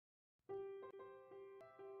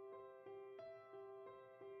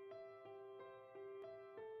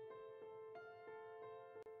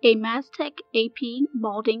A MassTech AP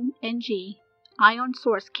MALDI NG ion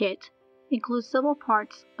source kit includes several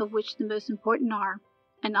parts, of which the most important are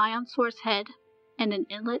an ion source head and an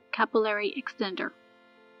inlet capillary extender.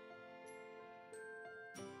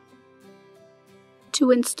 To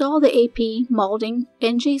install the AP MALDI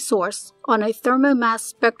NG source on a Thermo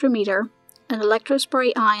mass spectrometer, an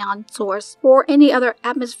electrospray ion source, or any other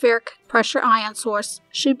atmospheric pressure ion source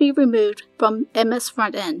should be removed from MS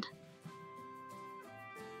front end.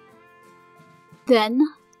 Then,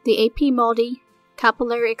 the AP MALDI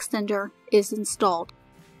capillary extender is installed.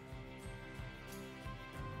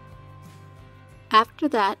 After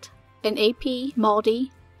that, an AP MALDI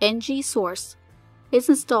NG source is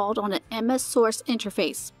installed on an MS source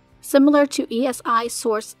interface, similar to ESI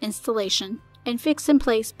source installation, and fixed in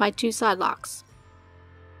place by two side locks.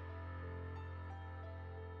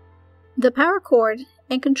 The power cord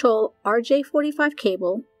and control RJ45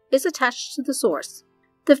 cable is attached to the source.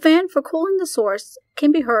 The fan for cooling the source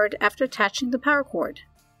can be heard after attaching the power cord.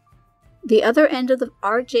 The other end of the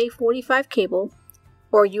RJ45 cable,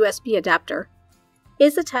 or USB adapter,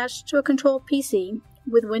 is attached to a control PC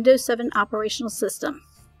with Windows 7 operational system.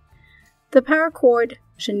 The power cord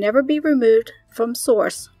should never be removed from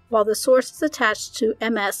source while the source is attached to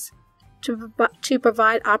MS to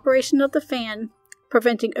provide operation of the fan,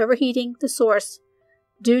 preventing overheating the source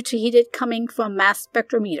due to heat coming from mass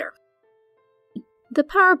spectrometer. The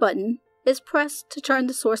power button is pressed to turn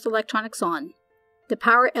the source electronics on. The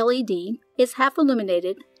power LED is half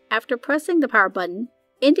illuminated after pressing the power button,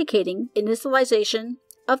 indicating initialization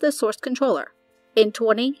of the source controller. In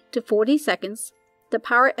 20 to 40 seconds, the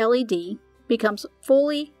power LED becomes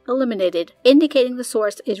fully illuminated, indicating the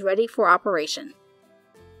source is ready for operation.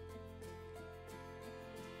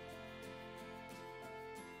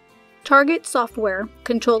 Target software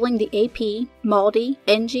controlling the AP MALDI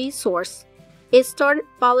NG source is started,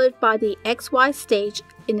 followed by the XY stage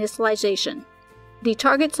initialization. The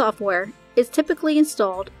target software is typically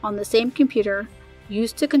installed on the same computer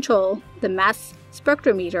used to control the mass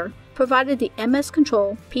spectrometer, provided the MS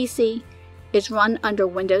control PC is run under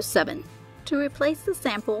Windows 7. To replace the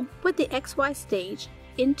sample, put the XY stage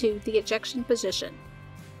into the ejection position.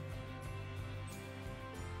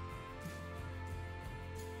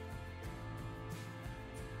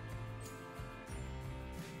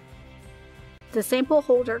 The sample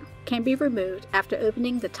holder can be removed after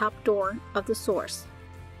opening the top door of the source.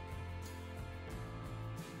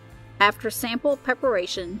 After sample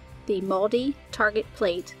preparation, the MALDI target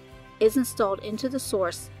plate is installed into the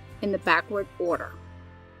source in the backward order.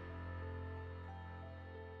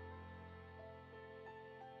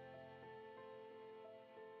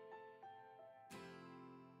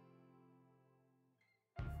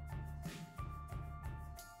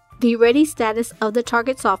 The ready status of the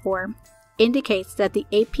target software indicates that the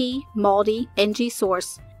AP MALDI NG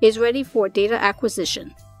source is ready for data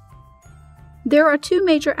acquisition. There are two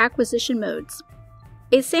major acquisition modes: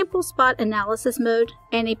 a sample spot analysis mode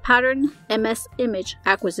and a pattern MS image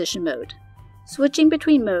acquisition mode. Switching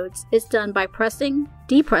between modes is done by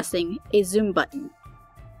depressing a zoom button.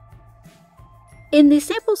 In the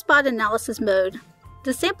sample spot analysis mode,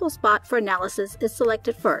 the sample spot for analysis is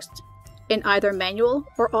selected first, in either manual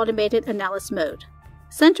or automated analysis mode.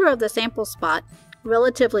 Center of the sample spot,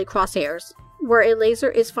 relatively crosshairs, where a laser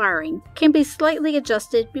is firing, can be slightly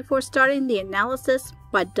adjusted before starting the analysis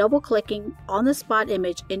by double-clicking on the spot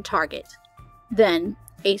image in Target. Then,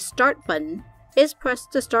 a Start button is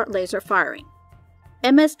pressed to start laser firing.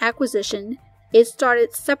 MS acquisition is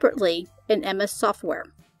started separately in MS software.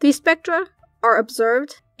 The spectra are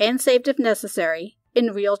observed and saved if necessary in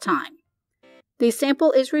real time. The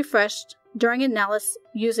sample is refreshed during analysis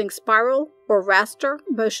using spiral or raster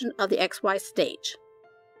motion of the XY stage.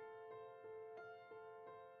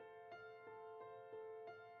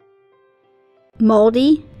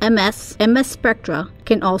 MALDI MS spectra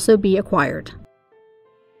can also be acquired.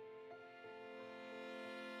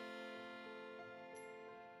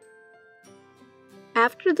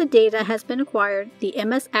 After the data has been acquired, the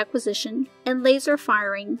MS acquisition and laser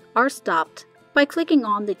firing are stopped by clicking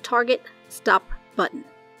on the Target Stop button.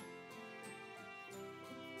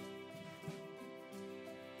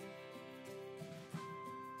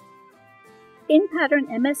 In pattern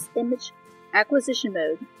MS image acquisition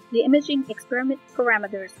mode, the imaging experiment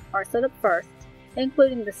parameters are set up first,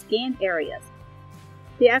 including the scanned areas.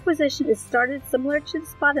 The acquisition is started similar to the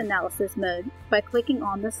spot analysis mode by clicking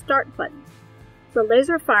on the Start button. The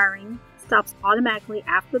laser firing stops automatically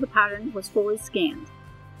after the pattern was fully scanned.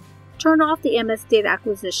 Turn off the MS data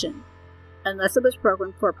acquisition, unless it was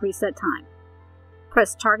programmed for a preset time.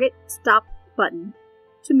 Press Target Stop button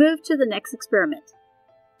to move to the next experiment.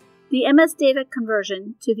 The MS data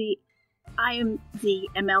conversion to the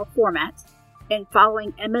IMD-ML format and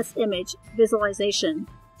following MS image visualization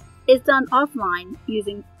is done offline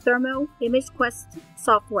using Thermo ImageQuest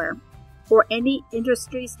software or any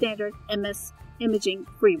industry standard MS imaging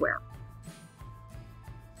freeware.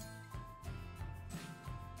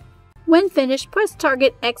 When finished, press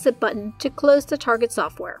Target Exit button to close the target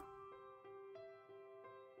software.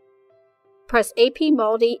 Press AP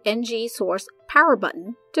MALDI NG source power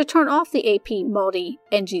button to turn off the AP MALDI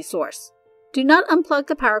NG source. Do not unplug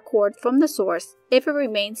the power cord from the source if it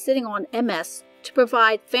remains sitting on MS to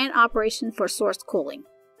provide fan operation for source cooling.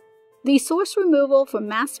 The source removal from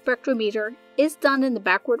mass spectrometer is done in the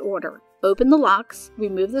backward order. Open the locks,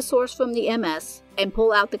 remove the source from the MS, and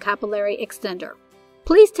pull out the capillary extender.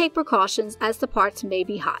 Please take precautions as the parts may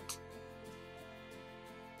be hot.